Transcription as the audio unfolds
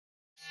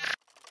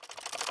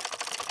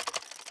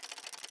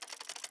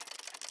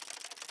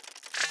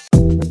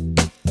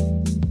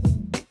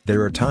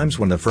There are times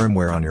when the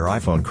firmware on your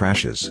iPhone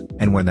crashes,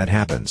 and when that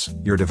happens,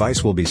 your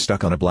device will be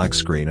stuck on a black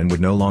screen and would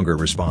no longer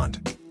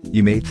respond.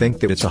 You may think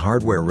that it's a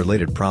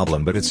hardware-related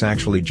problem, but it's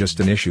actually just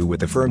an issue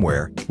with the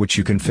firmware, which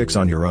you can fix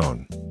on your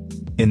own.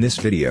 In this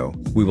video,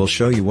 we will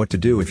show you what to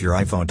do if your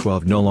iPhone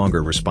 12 no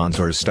longer responds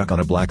or is stuck on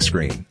a black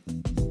screen.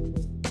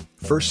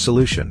 First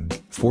solution: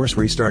 force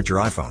restart your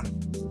iPhone.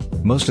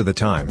 Most of the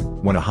time,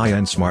 when a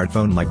high-end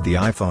smartphone like the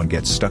iPhone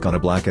gets stuck on a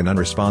black and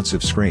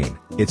unresponsive screen,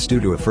 it's due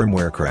to a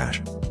firmware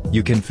crash.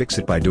 You can fix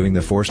it by doing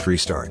the forced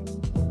restart.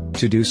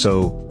 To do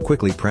so,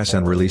 quickly press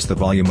and release the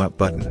volume up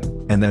button,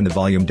 and then the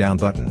volume down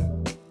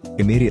button.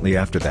 Immediately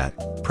after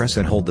that, press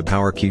and hold the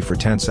power key for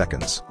 10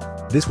 seconds.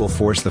 This will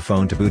force the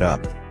phone to boot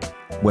up.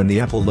 When the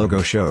Apple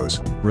logo shows,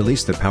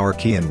 release the power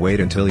key and wait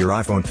until your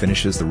iPhone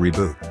finishes the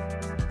reboot.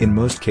 In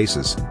most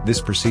cases,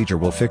 this procedure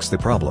will fix the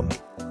problem.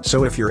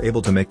 So if you're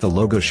able to make the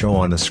logo show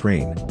on the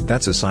screen,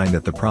 that's a sign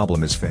that the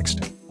problem is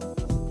fixed.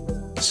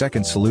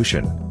 Second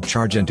solution: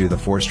 charge and do the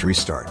forced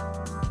restart.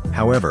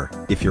 However,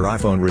 if your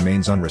iPhone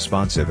remains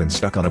unresponsive and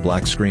stuck on a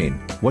black screen,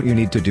 what you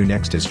need to do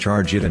next is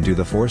charge it and do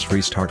the forced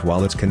restart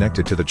while it's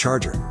connected to the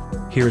charger.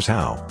 Here's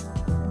how.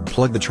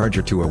 Plug the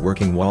charger to a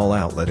working wall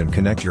outlet and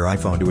connect your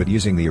iPhone to it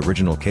using the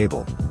original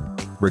cable.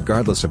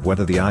 Regardless of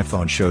whether the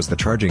iPhone shows the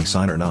charging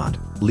sign or not,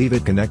 leave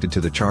it connected to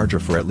the charger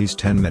for at least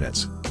 10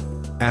 minutes.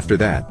 After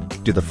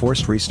that, do the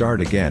forced restart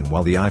again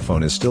while the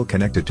iPhone is still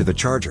connected to the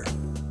charger.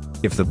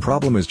 If the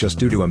problem is just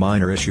due to a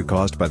minor issue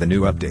caused by the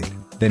new update,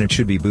 then it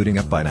should be booting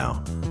up by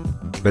now.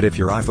 But if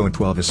your iPhone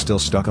 12 is still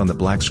stuck on the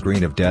black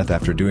screen of death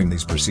after doing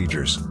these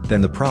procedures,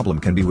 then the problem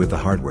can be with the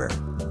hardware.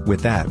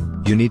 With that,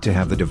 you need to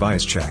have the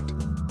device checked.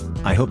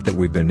 I hope that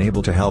we've been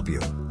able to help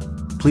you.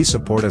 Please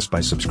support us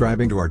by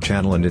subscribing to our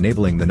channel and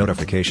enabling the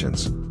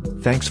notifications.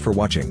 Thanks for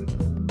watching.